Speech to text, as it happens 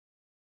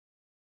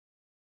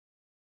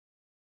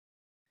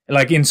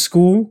Like in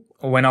school,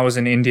 when I was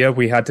in India,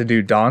 we had to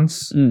do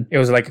dance. It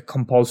was like a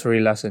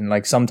compulsory lesson.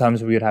 Like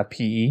sometimes we would have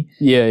PE.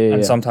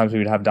 And sometimes we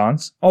would have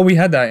dance. Oh, we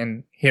had that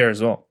in here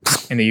as well,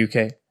 in the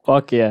UK.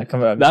 Fuck yeah.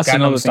 That's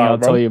another thing I'll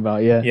tell you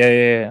about,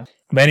 Yeah.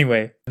 But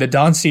anyway, the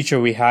dance teacher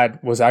we had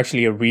was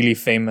actually a really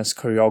famous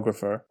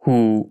choreographer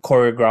who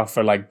choreographed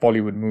for like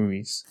Bollywood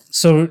movies.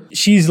 So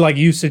she's like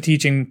used to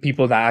teaching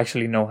people that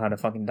actually know how to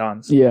fucking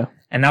dance. Yeah.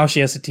 And now she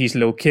has to teach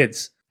little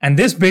kids. And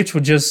this bitch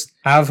would just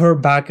have her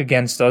back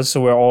against us,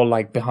 so we're all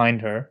like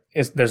behind her.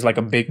 There's like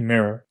a big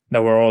mirror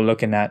that we're all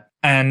looking at.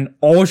 And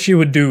all she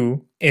would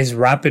do is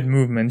rapid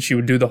movement. She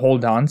would do the whole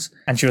dance.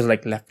 And she was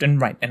like left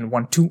and right and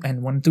 1, 2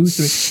 and 1, 2,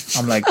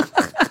 3. I'm like,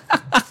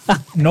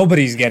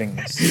 nobody's getting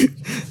this.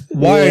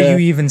 Why are you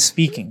even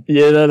speaking?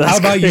 Yeah, that's How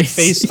about crazy. you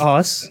face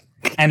us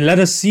and let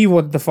us see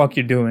what the fuck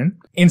you're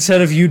doing, instead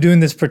of you doing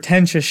this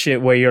pretentious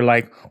shit where you're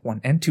like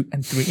 1 and 2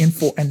 and 3 and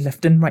 4 and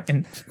left and right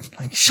and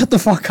like, shut the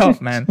fuck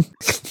up, man.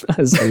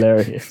 That's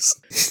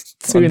hilarious.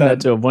 Doing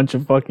that to a bunch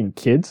of fucking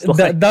kids.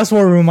 Like, That's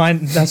what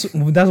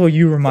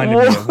you reminded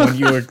me of when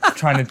you were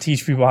trying to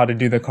teach people how to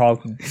do the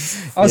Carlton.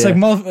 I was like,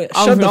 shut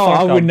the fuck up.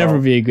 I would never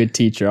bro. be a good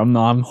teacher.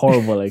 I'm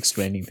horrible at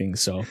explaining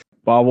things. So,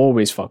 but I've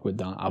always fucked with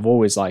dance. I've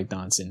always liked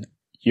dancing.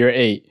 Year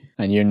 8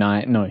 and year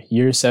 9. No,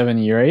 year 7,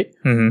 year 8.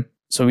 Mm-hmm.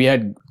 So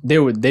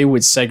they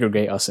would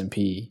segregate us in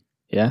PE.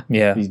 Yeah?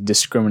 Yeah. These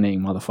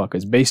discriminating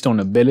motherfuckers. Based on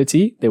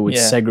ability, they would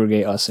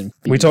segregate us in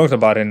PE. We talked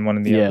about it in one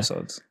of the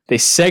episodes. They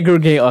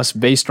segregate us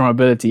based on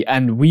ability,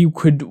 and we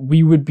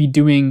would be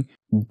doing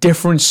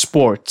different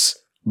sports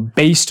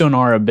based on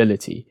our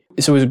ability.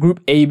 So it was group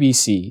A, B,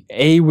 C.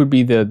 A would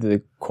be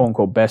the quote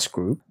unquote best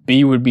group.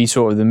 B would be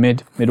sort of the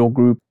middle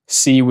group.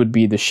 C would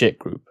be the shit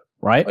group.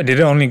 Right? Did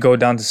it only go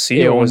down to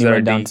C, or was there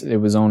a D? It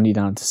was only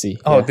down to C.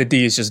 Oh, the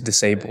D is just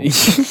disabled.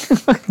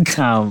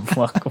 Damn,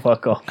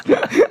 fuck off.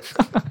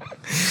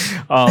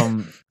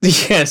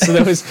 So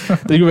there was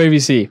the group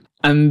ABC,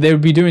 and they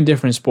would be doing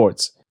different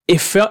sports.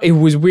 It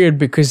was weird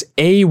because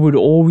A would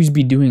always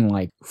be doing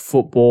like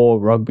football,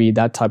 rugby,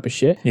 that type of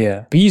shit.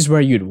 Yeah. B is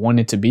where you'd want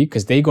it to be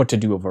because they got to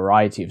do a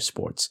variety of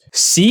sports.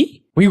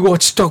 C, we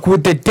got stuck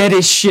with the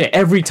deadest shit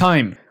every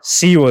time.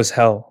 C was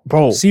hell.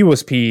 Bro. C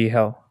was PE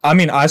hell. I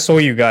mean, I saw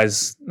you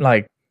guys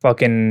like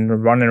fucking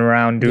running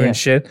around doing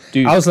shit.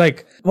 Dude. I was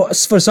like, well,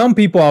 for some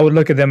people, I would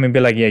look at them and be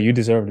like, yeah, you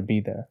deserve to be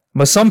there.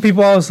 But some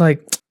people, I was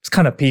like, it's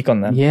kind of peak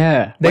on them.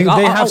 Yeah. They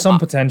have some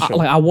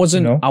potential. I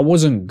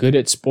wasn't good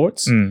at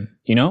sports,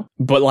 you know?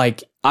 But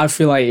like, I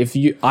feel like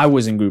I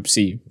was in group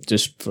C,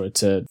 just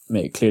to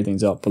clear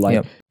things up. But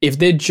like, if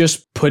they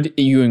just put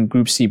you in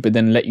group C, but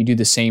then let you do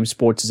the same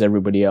sports as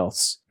everybody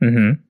else,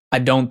 I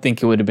don't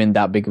think it would have been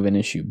that big of an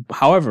issue.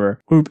 However,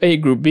 group A,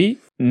 group B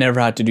never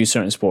had to do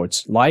certain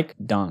sports, like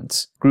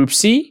dance. Group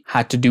C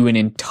had to do an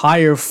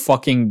entire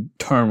fucking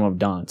term of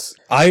dance.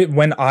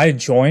 When I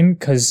joined,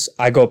 because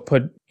I got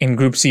put in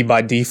group C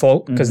by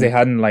default, because they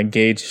hadn't like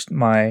gauged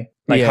my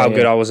how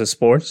good I was at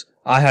sports,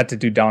 I had to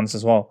do dance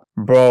as well.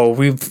 Bro,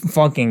 we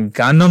fucking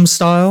Gangnam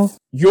Style.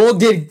 You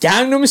did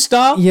Gangnam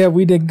Style? Yeah,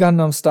 we did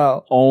Gangnam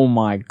Style. Oh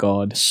my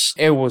god.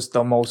 It was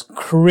the most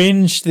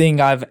cringe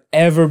thing I've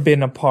ever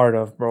been a part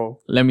of, bro.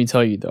 Let me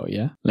tell you though,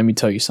 yeah? Let me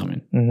tell you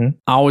something.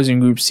 I was in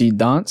group C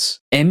dance.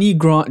 Any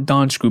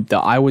dance group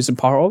that I was a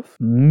part of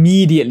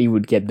immediately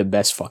would get the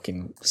best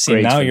fucking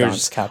grades now for you're dance.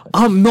 just capping.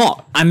 I'm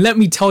not. And let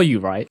me tell you,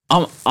 right?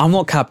 I'm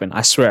not capping,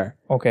 I swear.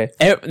 Okay.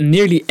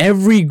 Nearly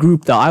every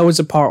group that I was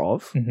a part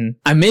of,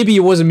 and maybe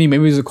it wasn't me,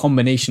 maybe it was a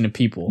combination of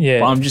people.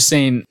 Yeah. But I'm just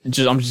saying,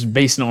 I'm just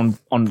basing it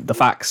on the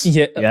facts.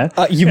 Yeah.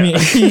 You mean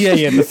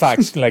the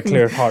facts, like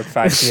clear hard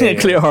facts. Yeah,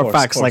 clear hard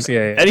facts. Like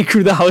any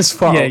crew that I was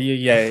part of.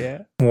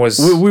 Yeah.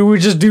 We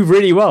would just do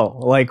really well.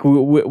 Like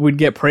we'd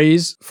get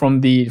praise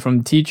from the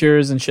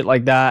teachers and shit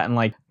like that, and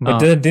like. But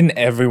didn't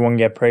everyone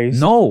get praise?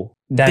 No.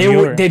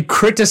 They'd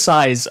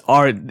criticize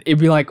it'd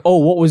be like, oh,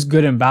 what was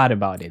good and bad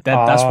about it?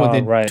 That's what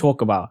they'd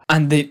talk about.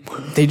 And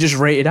they just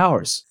rated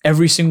ours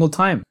every single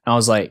time. And I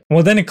was like,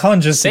 well, then it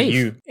can't just be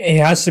you. It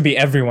has to be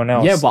everyone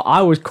else. Yeah, but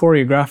I was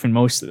choreographing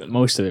most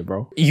of it,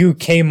 bro. You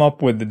came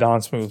up with the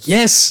dance moves.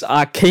 Yes,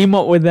 I came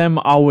up with them.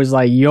 I was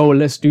like, yo,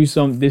 let's do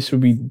something. This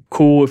would be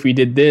cool if we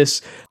did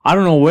this. I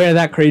don't know where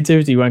that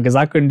creativity went because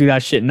I couldn't do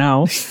that shit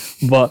now.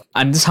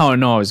 And this is how I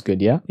know I was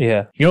good, yeah?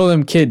 Yeah. You know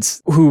them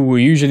kids who were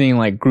usually in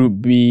like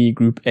group B,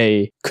 group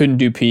A, couldn't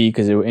do PE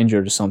because they were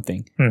injured or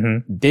something.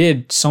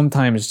 They'd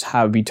sometimes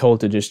be told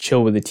to just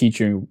chill with the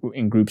teacher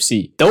in group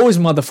C. Those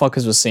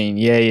motherfuckers were saying,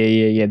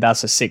 yeah,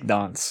 that's a sick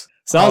dance.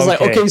 So I was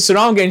like, okay, so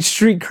now I'm getting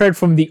street cred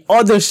from the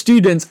other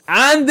students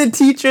and the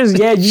teachers.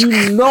 Yeah,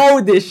 you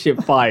know this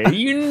shit fire.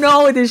 You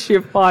know this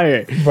shit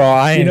fire. Bro,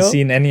 I ain't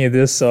seen any of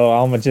this, so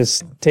I'ma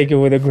just take it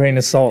with a grain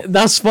of salt.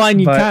 That's fine.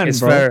 You But can, it's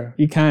bro. fair.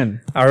 You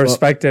can. I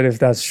respect it if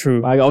that's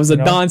true. Like, I was a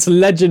dance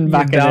legend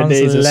back in the dance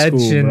days of school,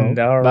 legend,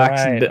 bro. all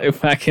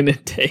right. Back in the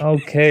day.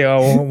 Okay,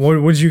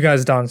 what would you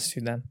guys dance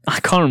to then? I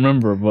can't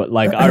remember, but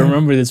like I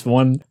remember this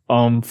one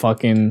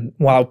fucking.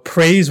 Wow,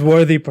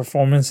 praiseworthy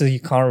performances you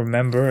can't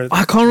remember.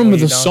 I can't remember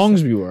the danced?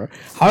 songs we were.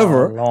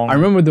 However, long. I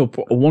remember the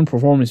one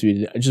performance we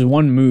did, just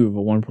one move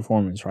or one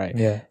performance, right?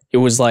 Yeah. It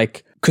was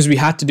like, because we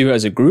had to do it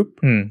as a group,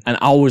 Hmm. and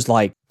I was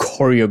like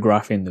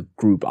choreographing the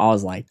group. I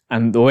was like,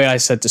 and the way I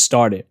said to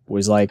start it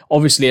was like,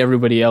 obviously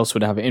everybody else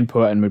would have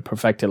input and would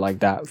perfect it like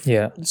that.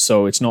 Yeah.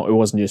 So it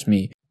wasn't just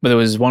me. But there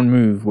was one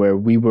move where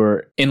we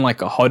were in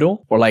like a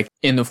huddle or like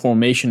in the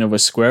formation of a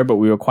square, but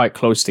we were quite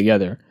close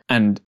together.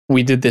 And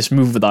we did this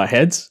move with our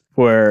heads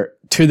where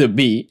to the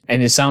beat,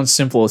 and it sounds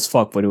simple as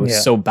fuck, but it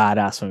was so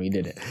badass when we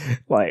did it.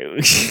 Like,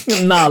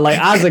 like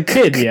as a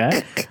kid,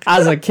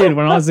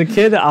 when I was a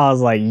kid, I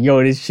was like,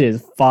 yo, this shit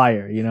is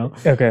fire, you know?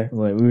 Okay.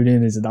 Like, we were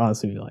doing this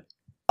dance, we were like,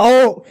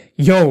 Oh,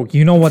 yo,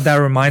 you know what that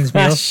reminds me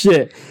that of?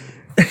 shit.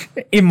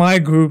 In my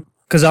group,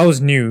 because I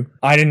was new,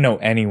 I didn't know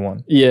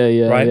anyone.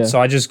 Yeah. Right? Yeah.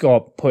 So I just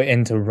got put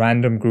into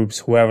random groups,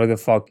 whoever the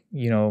fuck,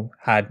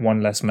 had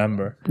one less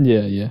member.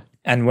 Yeah.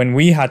 And when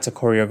we had to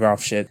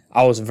choreograph shit,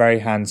 I was very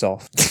hands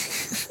off.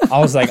 I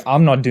was like,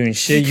 I'm not doing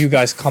shit. You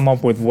guys come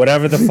up with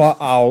whatever the fuck.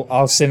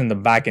 I'll sit in the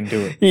back and do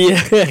it.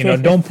 Yeah.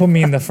 Don't put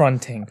me in the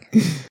front thing.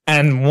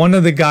 And one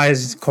of the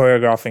guys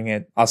choreographing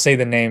it, I'll say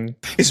the name.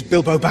 It's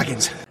Bilbo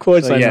Baggins. Of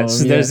course I know.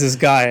 So there's this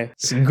guy,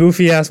 this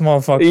goofy ass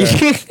motherfucker.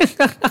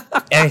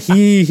 And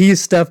he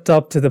stepped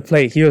up to the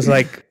plate. He was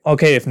like,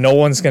 okay, if no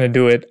one's going to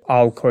do it,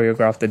 I'll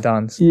choreograph the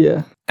dance.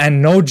 Yeah.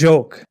 And no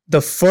joke,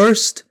 the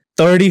first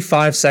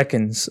 35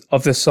 seconds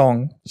of the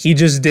song, he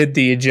just did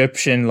the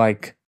Egyptian,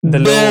 like, the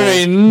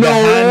hand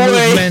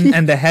movement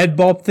and the head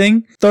bob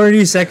thing.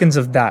 30 seconds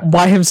of that.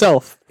 By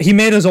himself. He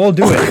made us all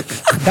do it.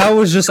 That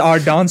was just our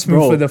dance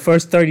move for the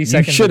first 30 You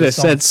seconds. should have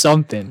said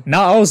something.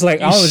 Now I was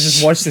like, I was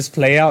just watch this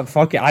play out.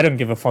 Fuck it. I don't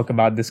give a fuck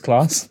about this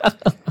class.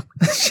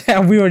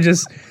 And we were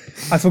just,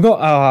 I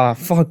forgot,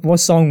 what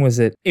song was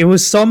it? It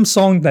was some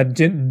song that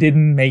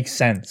didn't make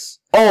sense.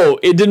 Oh,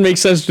 it didn't make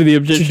sense to the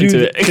Egyptian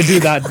to it. To do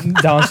that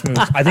dance move.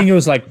 I think it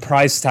was like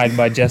Price Tag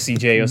by Jessie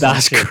J or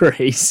something. That's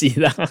crazy.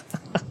 That.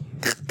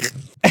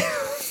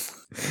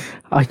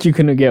 Like, you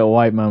couldn't get a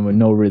white man with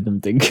no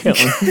rhythm to kill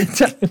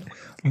him.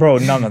 Bro,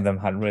 none of them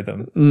had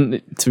rhythm.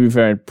 To be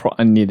fair,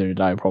 neither did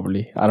I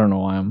probably. I don't know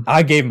why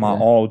I gave my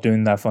all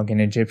doing that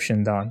fucking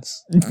Egyptian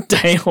dance.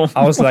 Damn.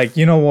 I was like,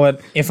 you know what?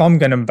 If I'm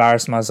gonna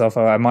embarrass myself,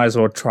 I might as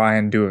well try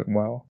and do it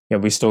well. Yeah,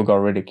 we still got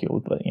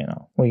ridiculed, but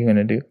what are you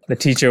gonna do? The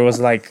teacher was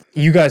like,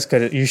 you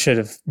should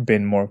have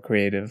been more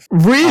creative.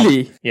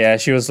 Really? Yeah,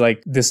 she was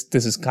like, this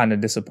is kind of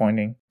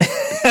disappointing.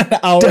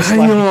 I was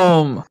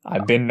Damn. like,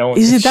 I've been knowing.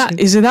 Is this it that? shit.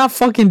 Is it that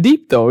fucking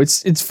deep though?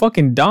 It's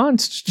fucking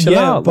dance. Chill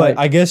out. But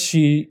I guess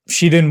she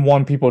didn't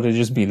want people to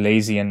just be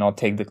lazy and not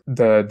take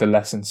the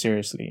lesson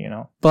seriously,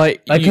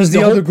 But like, 'cause the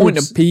the other whole point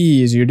groups- of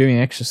PE is you're doing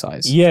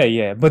exercise.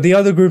 Yeah. But the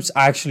other groups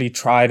actually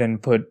tried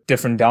and put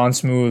different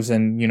dance moves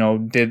and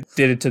did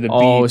it to the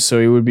Oh, beat. so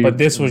it would be. But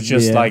this was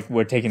just yeah, like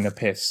we're taking the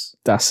piss.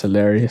 that's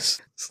hilarious.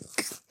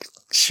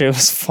 Shit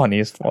was funny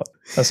as fuck.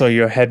 That's what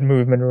your head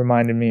movement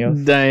reminded me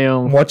of.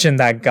 Damn. Watching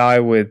that guy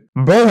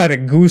bro had a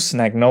goose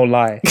neck, no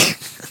lie.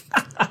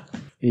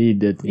 He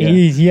did. Yeah.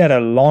 He had a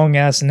long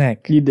ass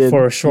neck He did.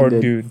 for a short He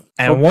did. dude.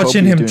 And Hope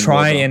watching he's him doing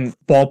try well, and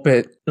bop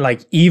it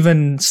like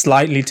even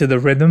slightly to the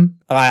rhythm,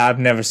 I've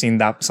never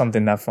seen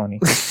something that funny.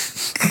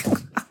 It's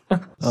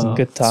a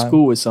good time.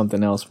 School was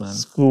something else, man.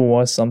 School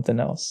was something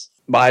else.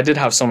 But I did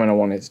have something I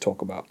wanted to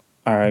talk about.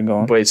 All right, go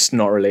on. But it's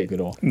not related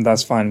at all.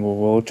 That's fine.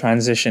 We'll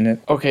transition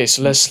it. Okay,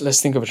 so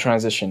let's think of a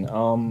transition.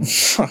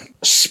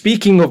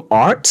 Speaking of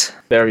art,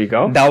 there you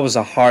go. That was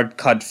a hard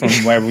cut from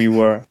where we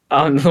were.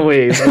 No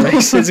way,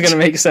 it's gonna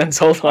make sense.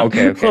 Hold on.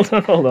 Okay.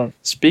 Hold on.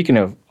 Speaking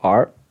of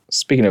art,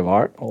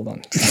 hold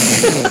on.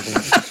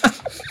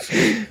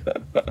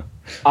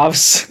 I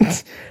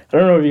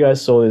don't know if you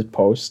guys saw this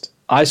post.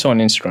 I saw on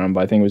Instagram,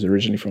 but I think it was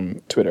originally from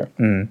Twitter.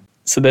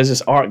 So there's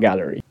this art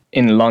gallery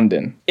in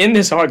London. In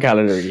this art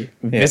gallery,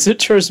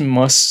 visitors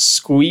must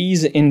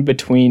squeeze in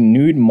between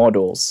nude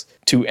models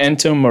to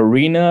enter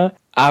Marina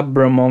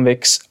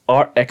Abramovic's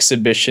art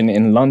exhibition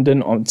in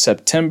London on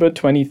September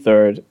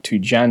 23rd to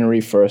January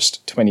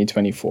 1st,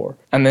 2024.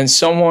 And then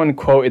someone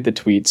quoted the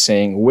tweet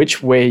saying,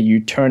 "Which way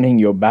you turning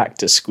your back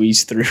to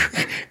squeeze through?"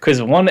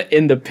 Because one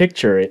in the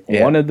picture,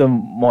 one of the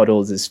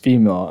models is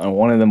female and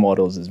one of the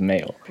models is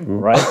male,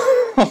 right?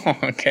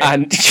 Okay.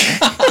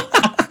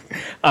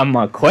 And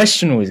my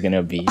question was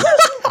gonna be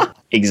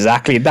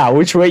exactly that.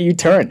 Which way you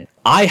turn?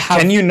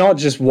 Can you not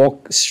just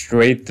walk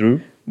straight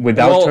through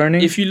without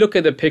turning? If you look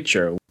at the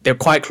picture, they're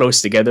quite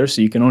close together,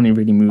 so you can only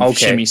really move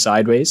shimmy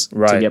sideways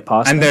to get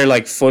past. And them. they're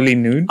like fully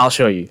nude. I'll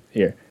show you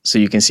here, so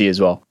you can see as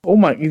well. Oh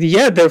my,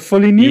 yeah, they're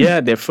fully nude. Yeah,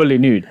 they're fully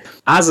nude.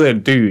 As a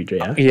dude,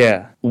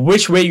 Yeah.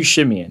 which way you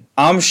shimmying?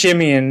 I'm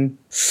shimmying.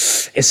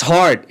 It's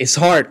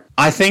hard.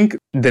 I think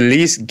the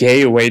least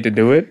gay way to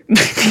do it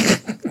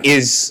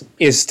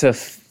is to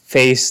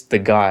face the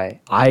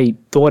guy. I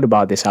thought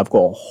about this. I've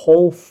got a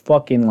whole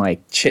fucking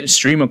like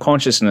stream of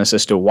consciousness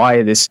as to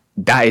why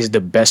that is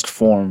the best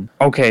form.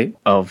 Okay.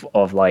 Of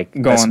like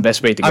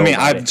best way to go. I mean,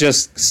 I've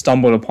just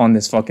stumbled upon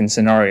this fucking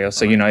scenario,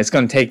 so it's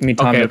gonna take me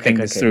time to think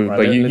this through. Right,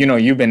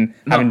 but you've been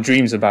having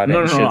dreams about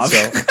it. So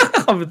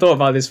I've thought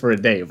about this for a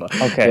day, but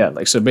okay. Yeah,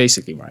 like so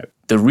basically, right?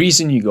 The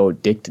reason you go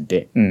dick to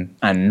dick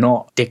and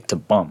not dick to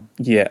bum,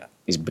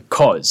 is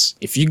because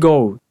if you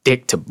go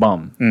dick to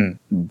bum,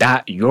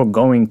 that you're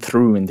going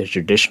through in the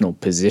traditional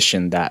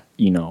position that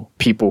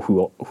people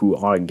who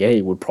are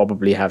gay would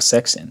probably have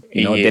sex in.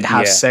 They'd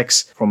have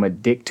sex from a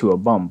dick to a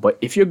bum. But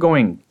if you're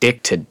going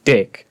dick to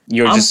dick,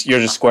 you're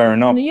just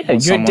squaring up.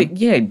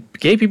 Yeah,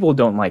 gay people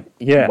don't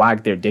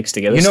wag their dicks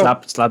together,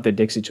 slap their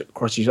dicks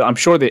across each other. I'm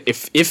sure that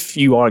if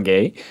you are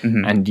gay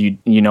and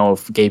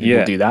if gay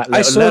people do that,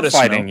 let us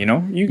fighting, know.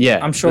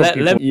 I'm sure.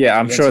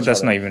 I'm sure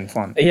that's not even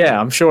fun.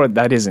 Yeah, I'm sure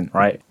that isn't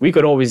right. We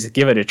could always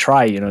give it a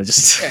try,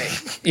 just.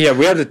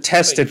 We have to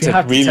test it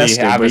to really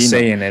have a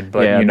say in it.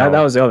 But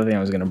that was the other thing I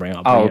was going to bring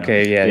up. Oh,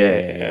 okay,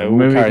 yeah.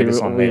 We'll carry this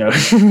on later.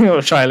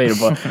 We'll try later,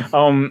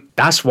 but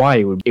that's why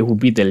it would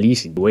be the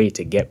least way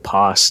to get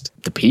past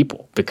the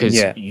people,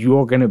 because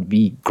you're going to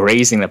be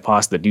grazing the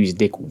past the dude's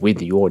dick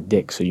with your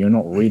dick, so you're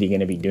not really going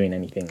to be doing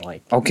anything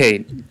like.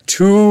 Okay,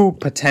 2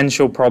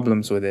 potential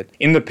problems with it.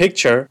 In the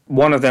picture,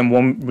 one of them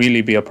won't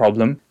really be a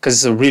problem because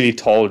it's a really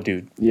tall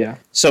dude. Yeah.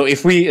 So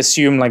if we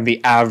assume like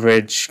the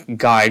average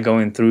guy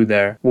going through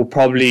there will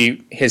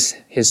probably his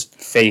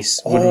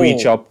face would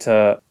reach up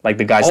to like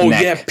the guy's neck.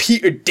 Oh yeah,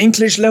 Peter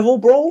Dinklage level,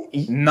 bro?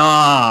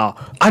 Nah,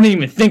 I didn't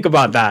even think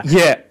about that.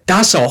 Yeah.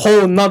 That's a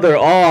whole nother,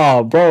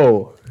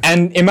 bro.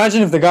 And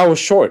imagine if the guy was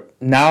short.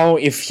 Now,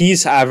 if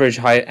he's average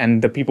height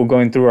and the people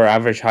going through are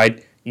average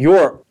height,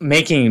 you're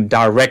making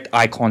direct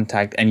eye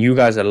contact and you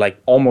guys are like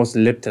almost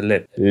lip to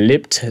lip.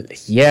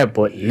 Yeah,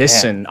 but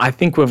listen, I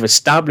think we've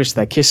established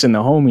that kissing the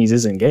homies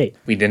isn't gay.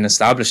 We didn't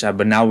establish that,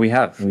 but now we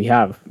have. We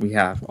have.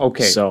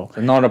 Okay. So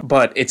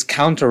but it's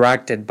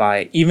counteracted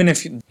by, even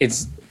if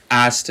it's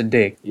ass to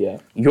dick,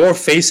 you're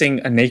facing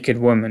a naked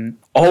woman.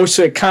 Oh,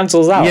 so it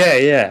cancels out.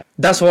 Yeah.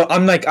 That's what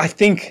I'm like. I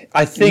think.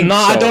 No, so.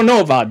 I don't know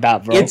about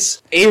that, bro.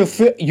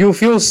 You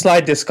feel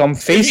slight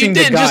discomfort facing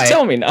the guy. Just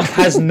tell me now.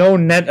 Has no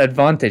net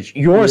advantage.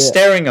 You're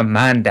staring a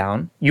man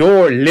down.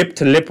 You're lip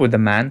to lip with the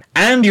man,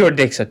 and your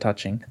dicks are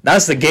touching.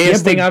 That's the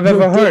gayest thing I've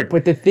ever heard.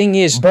 But the thing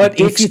is,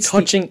 dicks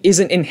touching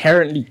isn't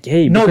inherently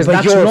gay. No, but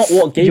that's not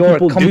what gay people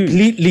do. You're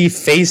completely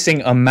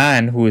facing a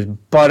man who is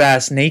butt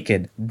ass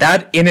naked.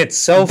 That in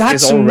itself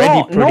is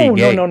already pretty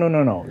gay.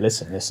 No.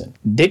 Listen.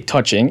 Dick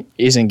touching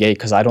isn't gay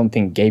because I don't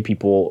think gay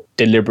people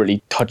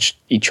deliberately touch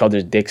each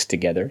other's dicks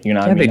together. You know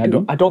what I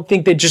mean? I don't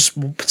think they just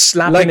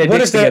slapping their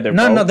dicks together,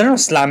 bro. No, they're not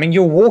slamming.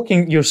 You're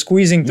walking, you're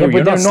squeezing through.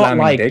 You're not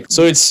slamming dicks.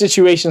 So it's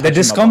situational. The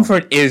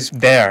discomfort is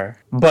there,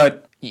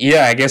 but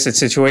yeah, I guess it's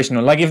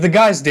situational. Like if the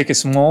guy's dick is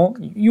small,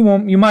 you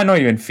might not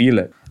even feel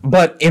it.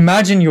 But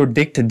imagine your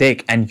dick to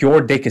dick and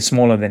your dick is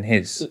smaller than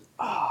his.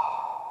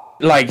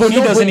 Like, he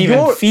doesn't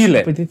even feel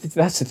it. But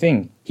that's the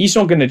thing. He's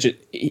not going to just...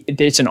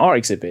 It's an art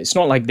exhibit. It's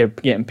not like they're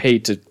getting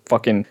paid to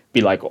fucking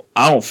be like, oh,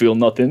 I don't feel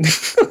nothing.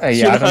 I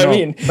don't know. I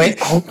mean?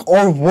 But,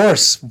 or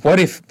worse,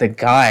 what if the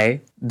guy,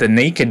 the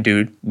naked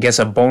dude, gets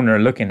a boner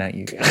looking at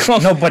you?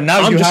 No, but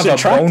now you have a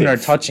boner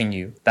touching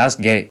you. That's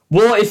gay.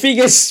 Well, if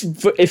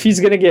he's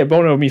going to get a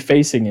boner with me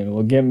facing him,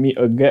 or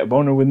get a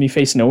boner with me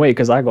facing away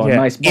because I got a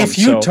nice bump. If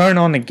you turn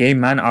on a gay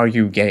man, are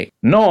you gay?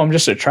 No, I'm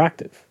just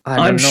attractive.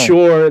 I'm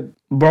sure...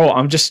 Bro,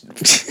 I'm just...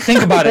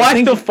 Think about it.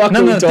 Why the fuck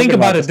are we think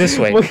about it this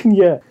way.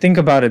 Yeah. Think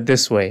about it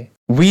this way.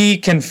 We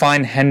can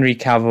find Henry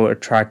Cavill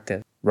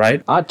attractive,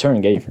 right? I'd turn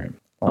gay for him.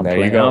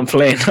 There you go. I'm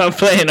playing.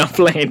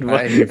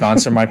 You've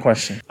answered my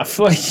question. I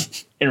feel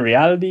like in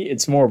reality,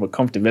 it's more of a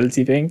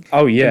comfortability thing.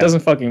 Oh, yeah. It doesn't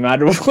fucking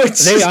matter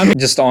what. I'm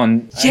just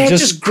on... Yeah,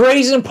 just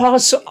grazing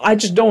past. So I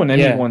just don't want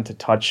anyone to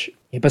touch...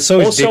 Yeah, but so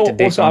is dick to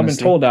dick, Also, I've been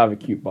told I have a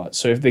cute butt.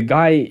 So if the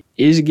guy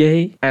is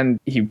gay, and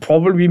he'd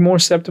probably be more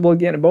susceptible to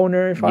getting a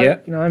boner if I, you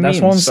know what I mean? That's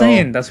what I'm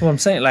saying. That's what I'm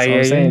saying.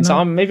 Like,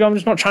 So maybe I'm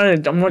just not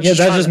trying to... that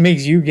just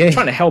makes you gay. I'm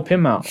trying to help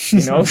him out,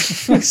 you know?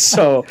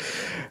 So...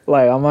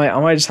 Like I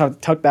might just have to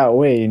tuck that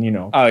away and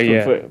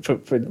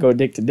go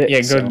dick to dick.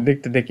 Yeah, go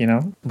dick to dick, you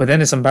know. But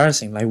then it's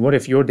embarrassing. Like, what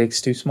if your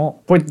dick's too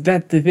small? But the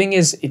thing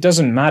is, it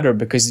doesn't matter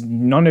because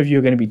none of you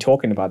are going to be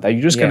talking about that.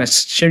 You're just going to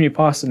shimmy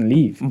past and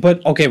leave.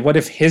 But okay, what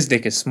if his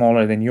dick is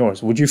smaller than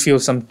yours? Would you feel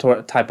some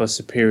type of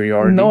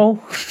superiority?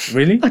 No,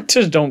 really. I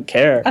just don't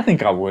care. I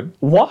think I would.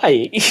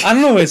 Why? I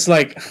don't know. It's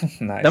like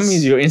nice. That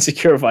means you're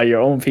insecure about your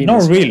own penis.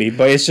 Not really,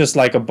 but it's just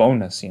like a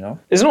bonus, you know.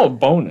 It's not a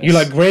bonus. You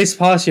like grace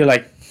past. You're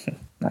like.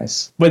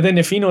 Nice. But then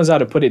if he knows how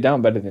to put it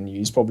down better than you,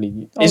 he's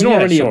probably... It's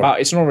not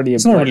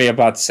really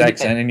about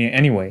sex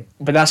anyway.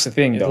 But that's the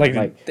thing, though.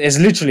 Like it's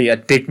literally a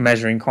dick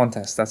measuring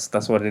contest.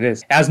 That's what it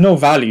is. It has no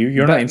value.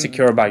 You're not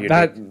insecure about your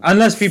dick.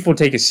 Unless people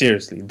take it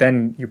seriously,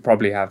 then you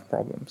probably have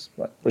problems.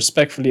 But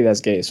respectfully,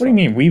 that's gay. What do you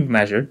mean? We've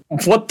measured.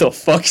 What the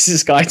fuck is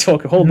this guy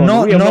talking? Hold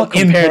on. We have not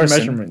compared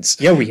measurements.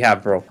 Yeah, we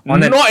have, bro.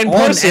 Not in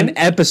person. An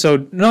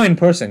episode. Not in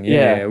person.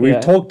 Yeah. We've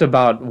talked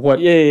about what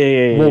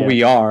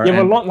we are.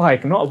 Yeah, but not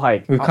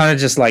like. We've kind of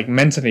just like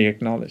mentally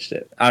acknowledged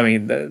it. I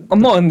mean, I'm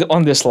not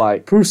on this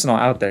like proof's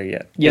not out there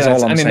yet. Yeah,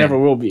 and it never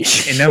will be.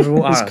 It never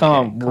will. It's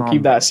calm. We'll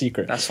keep that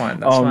secret. That's fine.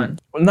 That's fine.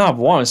 No, but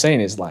what I'm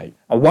saying is like,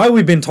 why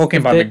we've been talking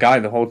about the guy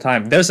the whole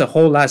time? There's a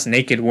whole ass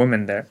naked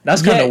woman there.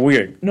 That's kind of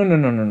weird. No.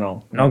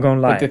 Not gonna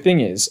lie. But the thing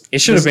is, it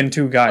should have been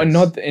two guys.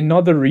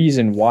 Another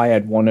reason why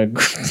I'd want to.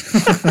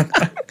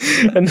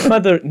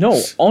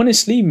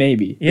 Honestly,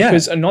 maybe. Yeah.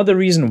 Because another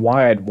reason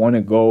why I'd want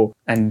to go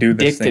and do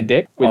this dick to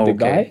dick with the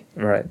guy,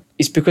 right?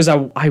 It's because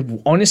I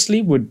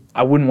honestly wouldn't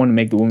want to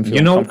make the woman feel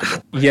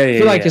uncomfortable. I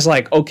feel like it's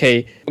like,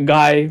 okay,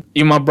 guy,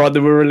 you're my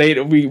brother, we're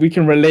related, we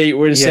can relate,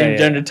 we're the same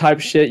gender type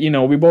shit,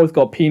 we both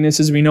got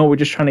penises, we know we're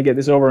just trying to get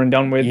this over and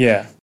done with.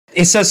 Yeah.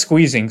 It says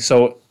squeezing,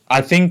 so I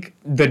think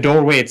the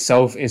doorway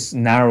itself is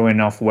narrow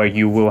enough where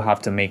you will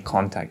have to make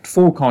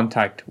full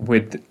contact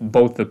with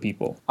both the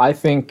people. I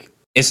think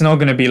it's not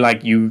going to be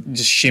like you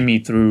just shimmy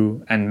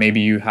through and maybe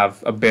you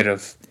have a bit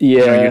of,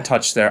 you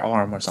touch their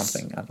arm or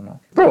something. I don't know.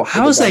 Bro,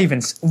 how is that even...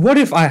 What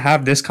if I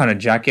have this kind of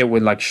jacket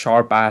with like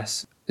sharp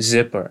ass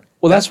zipper?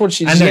 Well, that's what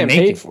she's getting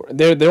paid for.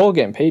 They're all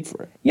getting paid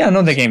for it. Yeah, I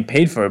know they're getting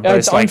paid for it, but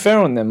it's unfair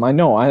on them. I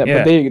know,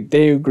 but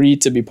they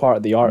agreed to be part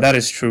of the art. That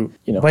is true.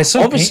 But it's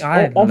so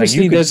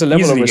obviously there's a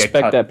level of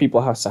respect that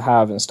people have to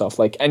have and stuff.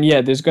 Like, and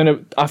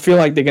I feel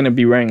like they're gonna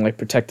be wearing like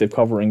protective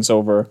coverings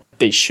over.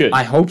 They should.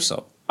 I hope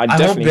so. I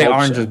hope they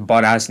aren't just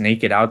butt ass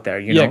naked out there,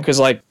 you know? Yeah, because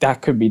like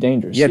that could be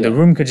dangerous. Yeah, the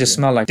room could just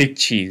smell like dick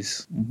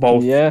cheese.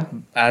 Both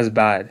as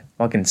bad.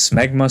 Fucking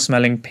smegma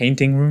smelling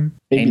painting room.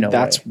 Maybe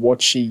that's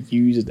what she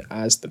used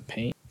as the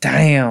paint.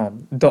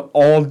 Damn.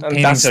 All the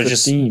paintings are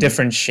just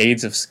different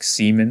shades of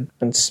semen.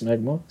 And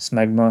smegma?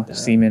 Smegma,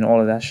 semen,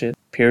 all of that shit.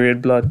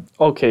 Period blood.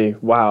 Okay,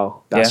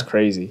 wow. That's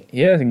crazy.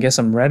 Yeah, and get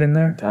some red in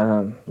there.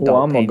 Damn. Well,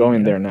 I'm not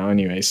going there now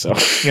anyway, so.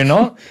 You're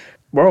not?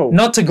 Bro.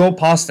 Not to go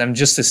past them,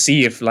 just to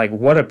see if, like,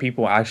 what are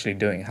people actually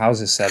doing?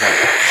 How's this set up?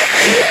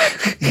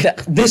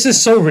 This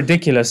is so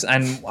ridiculous.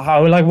 And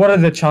what are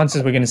the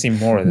chances we're going to see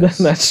more of this?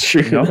 That's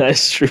true. You know?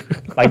 That's true.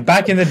 Like,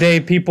 back in the day,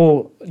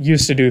 people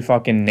used to do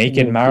fucking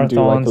naked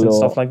marathons and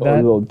stuff like that. A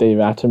little Dave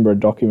Attenborough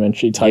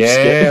documentary type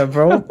skit. Yeah,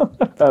 bro.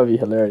 That would be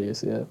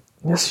hilarious, yeah.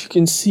 As you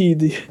can see,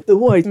 the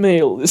white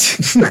male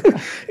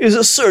is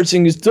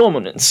asserting his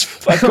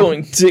dominance by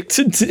going dick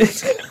to dick.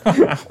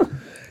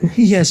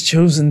 He has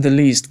chosen the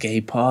least gay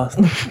path.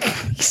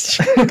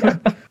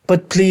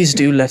 But please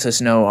do let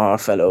us know, our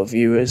fellow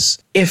viewers,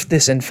 if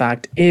this in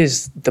fact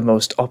is the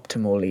most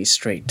optimally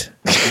straight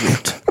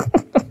route.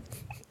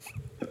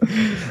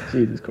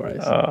 Jesus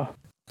Christ.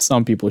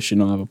 Some people should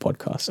not have a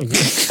podcast.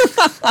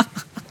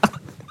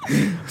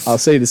 I'll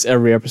say this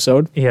every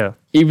episode. Yeah.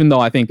 Even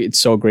though I think it's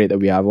so great that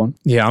we have one.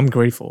 Yeah, I'm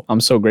grateful.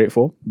 I'm so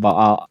grateful.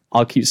 But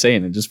I'll keep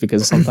saying it just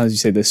because sometimes you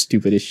say the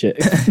stupidest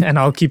shit. And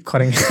I'll keep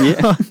cutting it.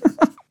 Yeah.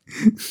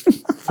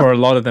 For a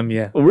lot of them,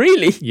 yeah.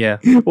 Really? Yeah.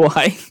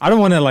 Why? I don't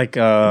want to like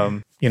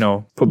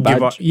put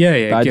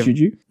bad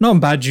juju. Not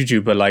bad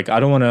juju, but like I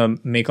don't want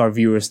to make our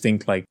viewers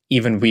think like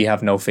even we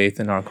have no faith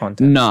in our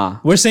content. Nah,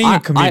 we're saying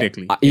it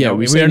comedically.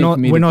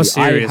 We're not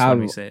serious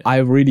when we say it. I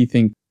really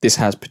think this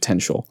has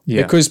potential.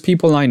 Yeah. Because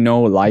people I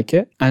know like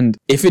it, and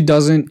if it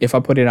doesn't, if I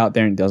put it out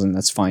there and it doesn't,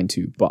 that's fine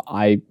too. But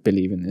I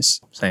believe in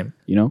this. Same.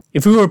 You know?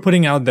 If we were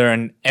putting out there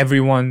and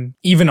everyone,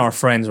 even our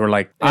friends were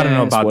like, I don't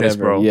know about this,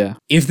 bro. Yeah.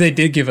 If they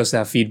did give us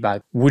that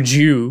feedback, would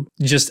you,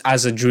 just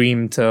as a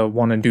dream to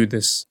want to do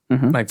this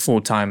like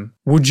full time,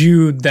 would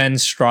you then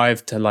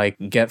strive to like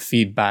get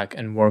feedback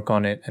and work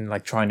on it and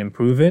like try and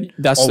improve it?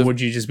 Would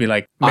you just be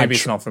like, maybe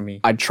it's not for me?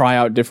 I'd try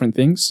out different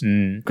things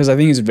because I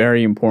think it's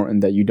very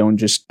important that you don't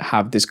just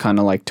have this kind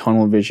of like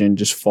tunnel vision,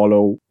 just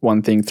follow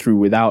one thing through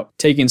without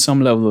taking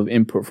some level of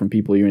input from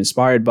people you're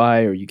inspired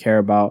by or you care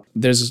about.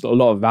 There's a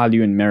lot of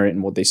value and merit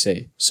in what they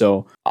say.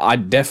 So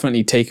I'd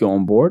definitely take it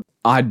on board.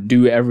 I'd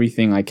do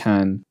everything I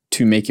can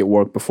to make it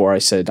work before I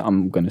said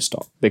I'm going to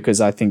stop, because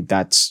I think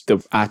that's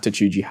the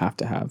attitude you have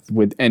to have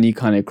with any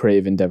kind of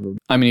creative endeavor.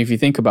 I mean, if you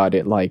think about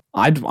it, like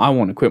I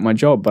want to quit my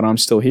job, but I'm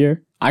still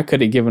here. I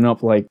could have given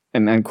up like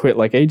and quit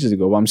like ages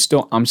ago, but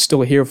I'm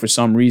still here for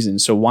some reason.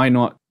 So why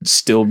not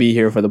still be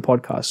here for the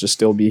podcast or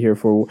still be here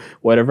for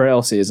whatever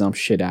else it is I'm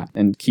shit at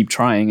and keep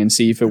trying and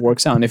see if it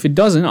works out. And if it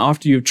doesn't,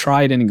 after you've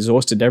tried and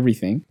exhausted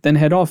everything, then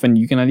head off and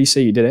you can at least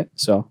say you did it.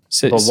 So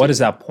but what is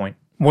that point?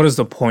 What is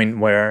the point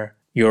where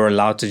you're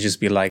allowed to just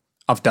be like,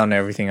 I've done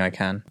everything I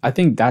can? I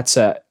think that's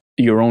at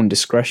your own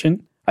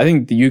discretion. I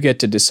think you get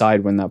to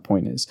decide when that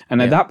point is.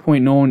 And at that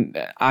point,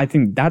 I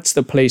think that's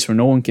the place where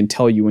no one can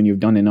tell you when you've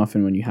done enough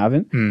and when you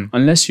haven't,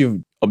 unless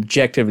you've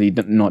objectively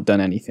not done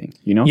anything,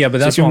 you know? Yeah, but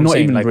that's so what I'm not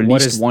saying. even Like,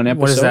 released one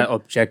episode. what is that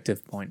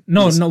objective point?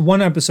 No,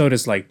 one episode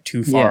is like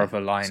too far of a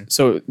line.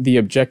 So the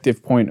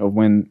objective point of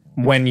when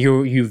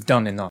you've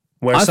done enough,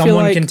 where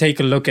someone can take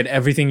a look at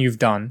everything you've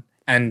done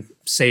and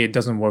say it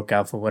doesn't work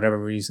out for whatever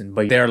reason,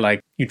 but they're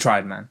like, you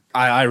tried, man.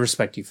 I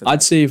respect you for that.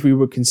 I'd say if we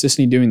were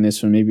consistently doing this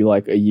for maybe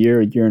like a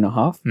year and a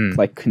half,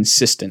 like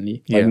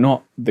consistently, like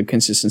not the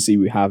consistency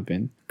we have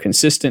been,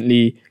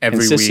 consistently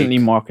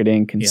week.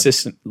 Marketing,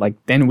 consistent, like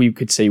then we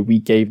could say we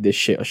gave this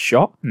shit a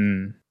shot.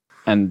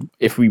 And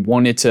if we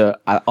wanted to,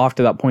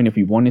 after that point, if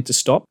we wanted to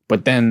stop,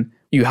 but then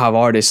you have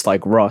artists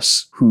like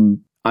Russ, who,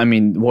 I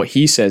mean, what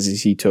he says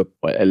is it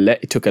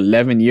took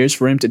 11 years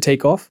for him to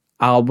take off.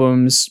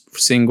 Albums,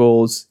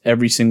 singles,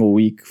 every single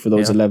week for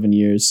those 11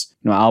 years.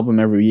 You know, album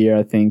every year,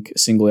 I think,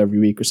 single every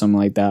week or something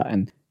like that.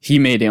 And he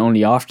made it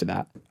only after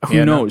that.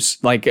 Who knows?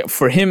 No. Like,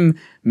 for him,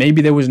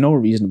 maybe there was no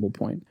reasonable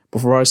point.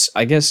 But for us,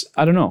 I guess,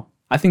 I don't know.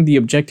 I think the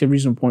objective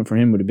reasonable point for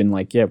him would have been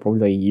like, probably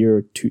like a year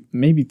or two,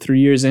 maybe 3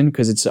 years in,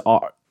 because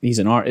he's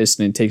an artist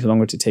and it takes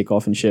longer to take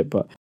off and shit.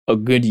 But a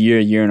good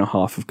year and a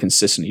half of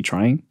consistently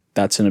trying,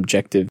 that's an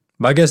objective.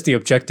 But I guess the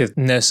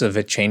objectiveness of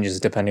it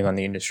changes depending on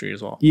the industry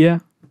as well. Yeah.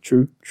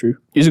 True. You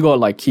just gotta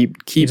like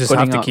keep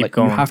putting out.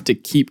 Going. You have to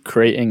keep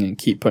creating and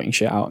keep putting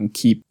shit out and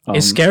keep.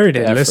 It's scary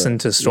to listen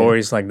to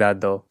stories like that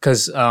though,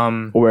 because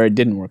where it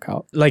didn't work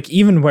out. Like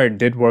even where it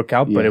did work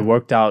out, but it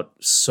worked out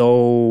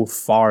so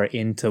far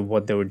into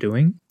what they were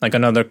doing. Like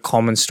another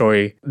common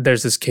story.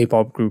 There's this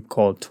K-pop group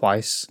called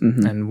Twice,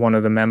 and one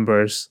of the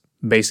members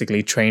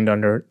basically trained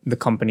under the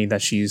company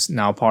that she's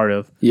now part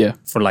of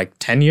for like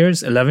 10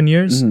 years, 11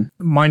 years.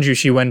 Mind you,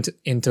 she went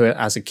into it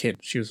as a kid.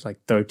 She was like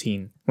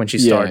 13 when she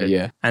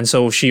started. And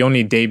so she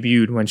only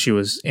debuted when she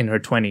was in her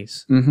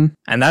 20s.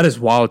 And that is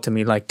wild to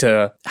me, like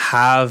to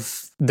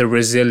have the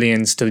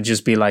resilience to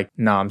just be like,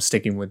 nah, I'm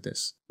sticking with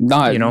this.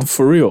 Nah, you know,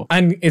 for real.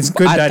 And it's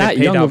good that it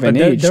paid out. But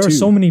there are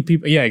so many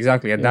people,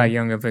 exactly, at that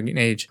young of an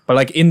age. But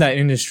like in that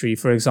industry,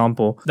 for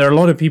example, there are a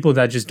lot of people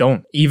that just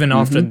don't, even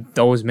after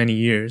those many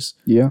years.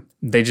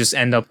 They just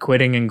end up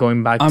quitting and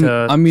going back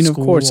to school, of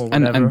course.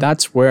 And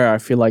that's where I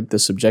feel like the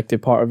subjective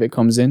part of it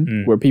comes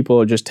in, where people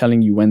are just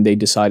telling you when they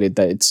decided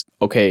that it's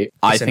okay,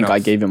 I think enough. I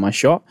gave it my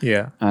shot.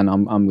 And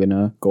I'm going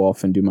to go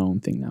off and do my own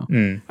thing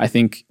now. I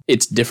think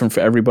it's different for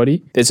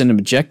everybody. There's an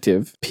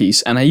objective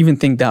piece. And I even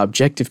think that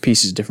objective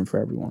piece is different for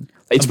everyone.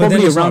 It's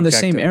probably around the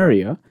same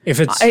area. If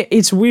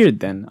it's weird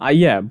then.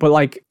 But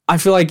like I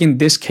feel like in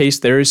this case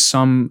there is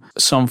some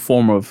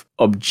form of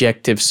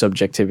objective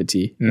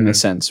subjectivity in a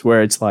sense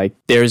where it's like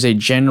there's a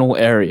general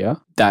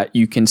area that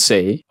you can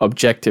say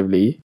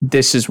objectively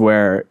this is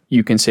where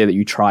you can say that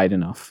you tried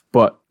enough.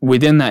 But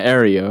within that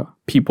area,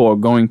 people are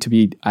going to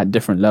be at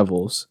different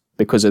levels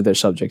because of their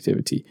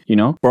subjectivity, you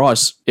know? For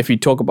us, if you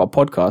talk about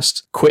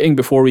podcasts, quitting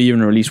before we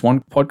even release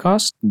one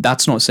podcast,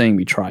 that's not saying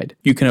we tried.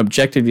 You can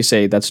objectively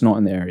say that's not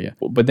in the area.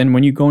 But then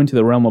when you go into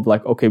the realm of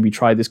like, okay, we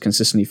tried this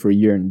consistently for a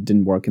year and it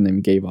didn't work and then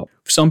we gave up.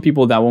 For some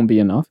people, that won't be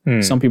enough.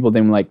 Some people,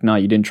 then like, nah,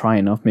 you didn't try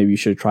enough. Maybe you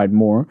should have tried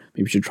more.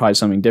 Maybe you should try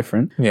something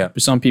different. For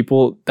some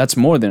people, that's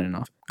more than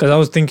enough. Because I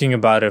was thinking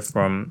about it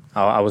from,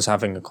 I was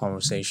having a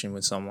conversation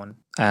with someone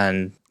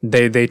and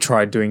they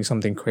tried doing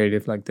something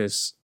creative like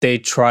this. They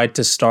tried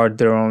to start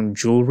their own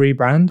jewelry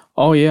brand.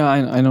 Oh, yeah.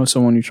 I know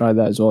someone who tried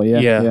that as well.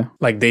 Yeah.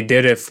 Like they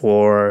did it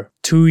for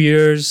 2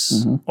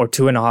 years or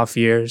 2.5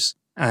 years.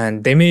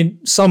 And they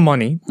made some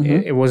money.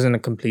 It wasn't a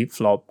complete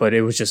flop, but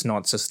it was just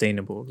not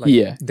sustainable.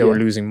 Like they were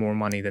losing more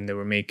money than they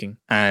were making.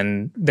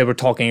 And they were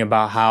talking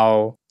about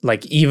how,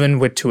 like, even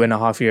with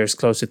 2.5 years,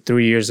 close to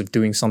 3 years of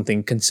doing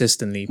something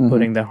consistently,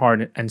 putting their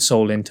heart and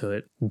soul into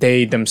it,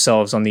 they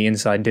themselves on the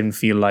inside didn't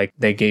feel like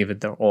they gave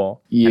it their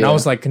all. And I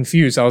was like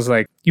confused. I was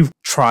like, you've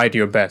tried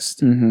your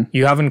best.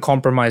 You haven't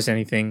compromised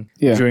anything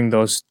during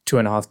those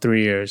 2.5,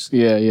 3 years.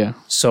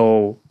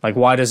 So, like,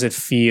 why does it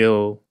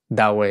feel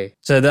that way?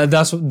 So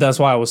that's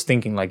why I was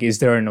thinking, like, is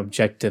there an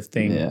objective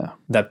thing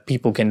that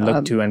people can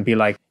look to and be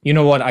like, you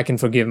know what, I can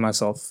forgive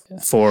myself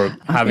for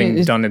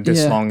having done it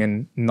this long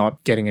and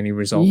not getting any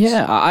results.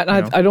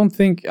 I don't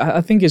think,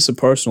 I think it's a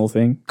personal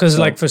thing. Because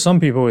like for some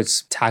people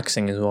it's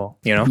taxing as well,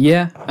 you know?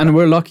 And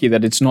we're lucky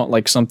that it's not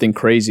like something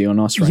crazy on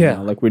us right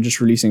now. Like we're just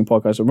releasing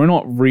podcasts. So we're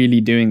not really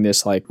doing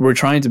this, like we're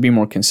trying to be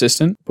more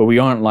consistent, but we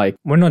aren't like...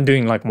 We're not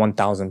doing like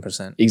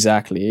 1000%.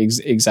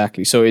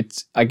 Exactly. So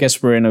it's, I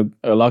guess we're in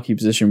a lucky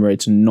position where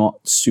it's not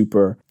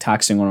super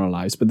taxing on our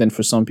lives. But then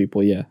for some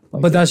people, like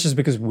but that's just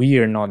because we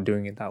are not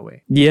doing it that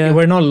way.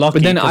 We're not lucky.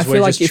 But then I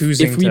feel like if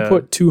we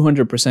put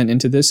 200%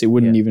 into this, it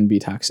wouldn't even be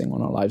taxing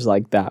on our lives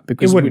like that.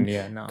 Because it wouldn't,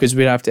 because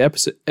we'd have to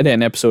edit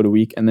an episode a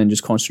week and then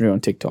just concentrate on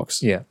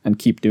TikToks. And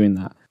keep doing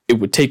that. It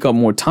would take up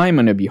more time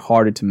and it'd be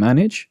harder to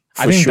manage.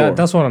 I think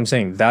that's what I'm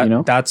saying.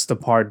 That's the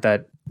part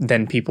that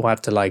then people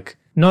have to like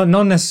not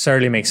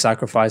necessarily make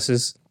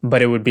sacrifices,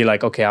 but it would be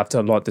like, okay, I have to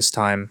allot this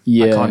time.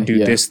 I can't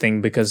do this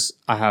thing because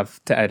I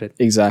have to edit.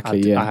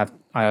 Exactly. I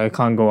I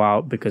can't go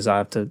out because I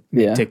have to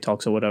make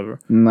TikToks or whatever.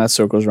 And that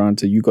circles around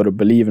to you got to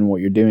believe in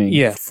what you're doing.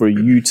 Yeah. For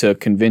you to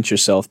convince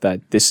yourself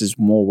that this is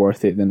more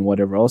worth it than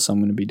whatever else I'm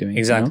going to be doing.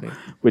 Exactly. You know?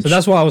 Which, so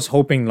that's why I was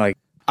hoping, like,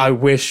 I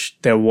wish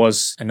there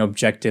was an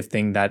objective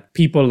thing that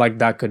people like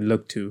that could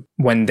look to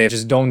when they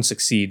just don't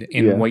succeed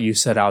in what you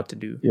set out to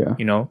do. Yeah.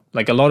 You know,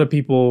 like a lot of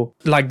people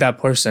like that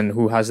person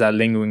who has that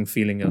lingering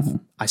feeling of,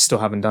 I still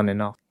haven't done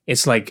enough.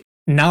 It's like,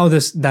 now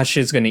that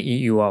shit's going to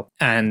eat you up,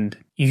 and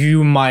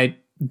you might,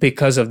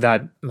 because of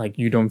that, like,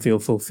 you don't feel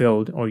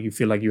fulfilled or you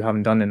feel like you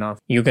haven't done enough.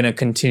 You're going to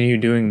continue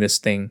doing this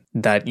thing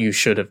that you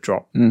should have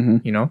dropped,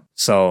 you know?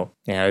 So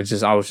yeah,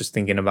 I was just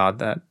thinking about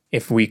that.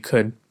 If we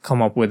could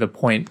come up with a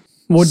point,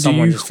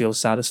 someone just feels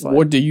satisfied.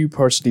 What do you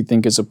personally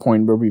think is a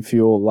point where you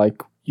feel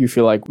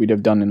like we'd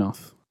have done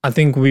enough? I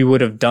think we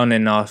would have done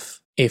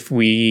enough if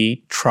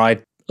we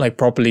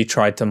properly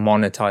tried to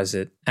monetize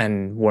it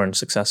and weren't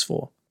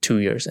successful 2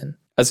 years in.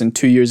 As in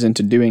 2 years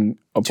into doing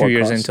a podcast? 2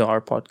 years into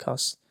our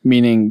podcast.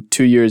 Meaning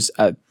 2 years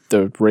at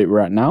the rate we're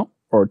at now?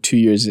 Or 2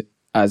 years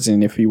as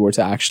in if we were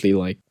to actually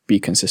like be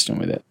consistent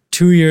with it?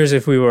 2 years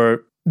if we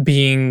were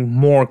being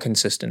more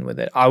consistent with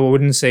it. I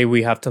wouldn't say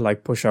we have to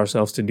like push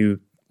ourselves to do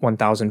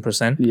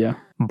 1000%. Yeah.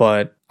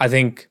 But I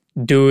think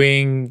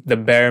doing the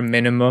bare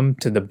minimum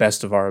to the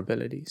best of our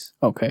abilities.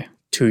 Okay.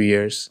 2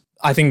 years.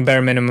 I think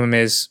bare minimum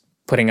is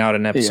putting out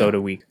an episode a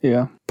week.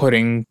 Yeah.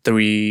 Putting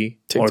 3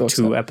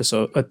 TikToks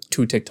or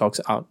 2 TikToks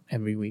out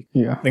every week.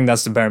 Yeah. I think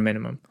that's the bare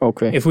minimum.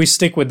 Okay. If we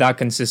stick with that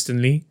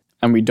consistently,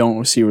 and we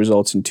don't see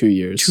results in 2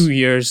 years. 2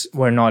 years,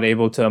 we're not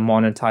able to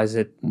monetize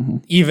it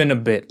even a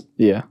bit.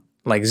 Yeah.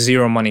 Like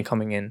zero money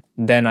coming in.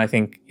 Then I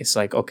think it's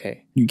like,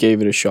 okay. You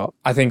gave it a shot.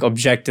 I think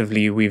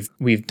objectively we've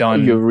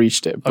done. You've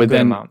reached it. But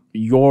then amount.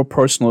 Your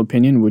personal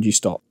opinion, would you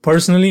stop?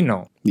 Personally,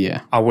 no.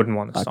 Yeah. I wouldn't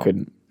want to stop. I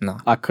couldn't. No.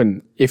 I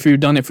couldn't. If you've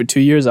done it for 2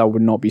 years, I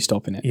would not be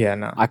stopping it. Yeah,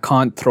 no. I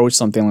can't throw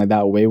something like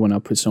that away when I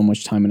put so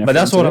much time and effort. But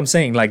that's what I'm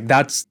saying. Like,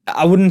 that's,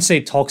 I wouldn't say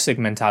toxic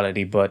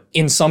mentality, but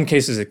in some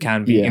cases it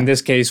can be. Yeah. In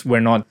this case, we're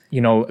not,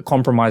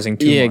 compromising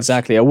too much. Yeah,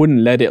 exactly. I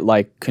wouldn't let it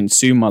like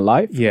consume my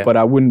life. Yeah. But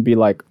I wouldn't be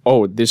like,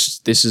 oh, this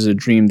is a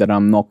dream that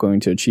I'm not going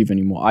to achieve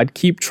anymore. I'd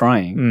keep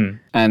trying.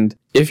 And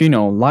if,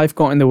 life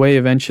got in the way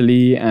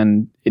eventually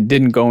and it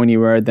didn't go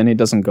anywhere, then it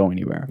doesn't go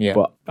anywhere. Yeah.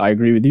 But I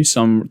agree with you.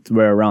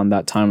 Somewhere around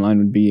that timeline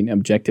would be an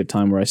objective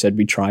time where I said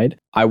we tried.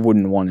 I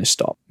wouldn't want to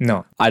stop.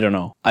 No. I don't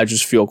know. I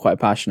just feel quite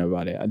passionate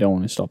about it. I don't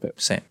want to stop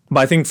it. Same. But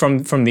I think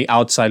from the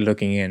outside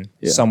looking in,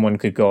 someone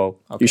could go,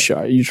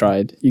 okay. You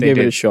tried. You gave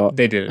it a shot.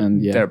 They did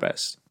their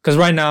best. Because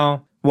right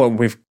now,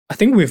 I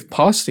think we've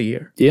passed a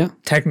year. Yeah.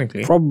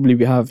 Technically. Probably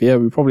we have. Yeah,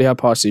 we probably have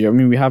passed a year. I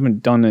mean, we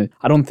haven't done it.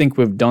 I don't think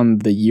we've done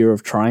the year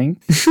of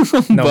trying.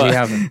 No, we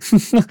haven't.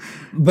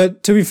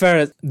 But to be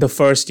fair, the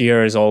first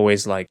year is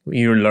always like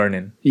you're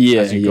learning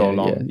as you go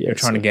along. You're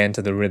trying to get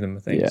into the rhythm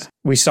of things. Yeah.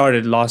 We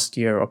started last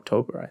year,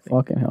 October, I think.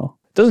 Fucking hell.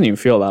 It doesn't even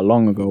feel that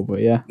long ago,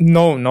 but yeah.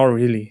 No, not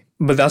really.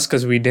 But that's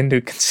because we didn't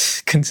do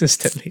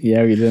consistently.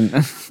 Yeah, we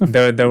didn't.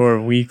 there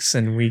were weeks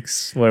and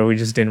weeks where we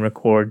just didn't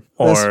record.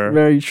 That's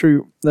very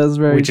true. That's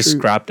very true. We just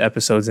scrapped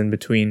episodes in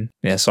between.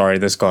 Yeah, sorry,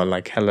 this got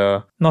like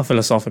hella, not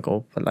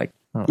philosophical, but like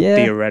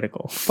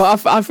theoretical.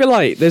 But I feel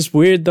like that's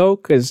weird though,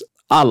 because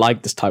I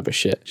like this type of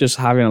shit. Just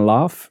having a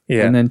laugh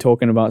and then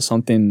talking about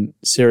something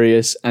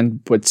serious.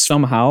 But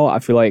somehow I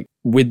feel like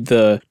with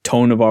the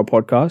tone of our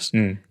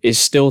podcast, it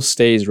still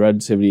stays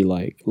relatively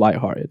like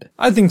lighthearted.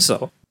 I think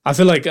so. I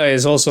feel like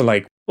it's also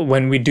like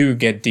when we do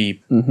get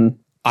deep,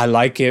 I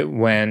like it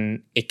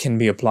when it can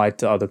be applied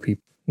to other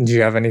people. Do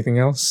you have anything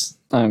else?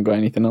 I haven't got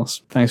anything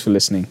else. Thanks for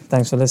listening.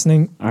 Thanks for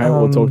listening. All right,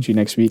 we'll talk to you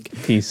next week.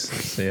 Peace.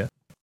 See ya.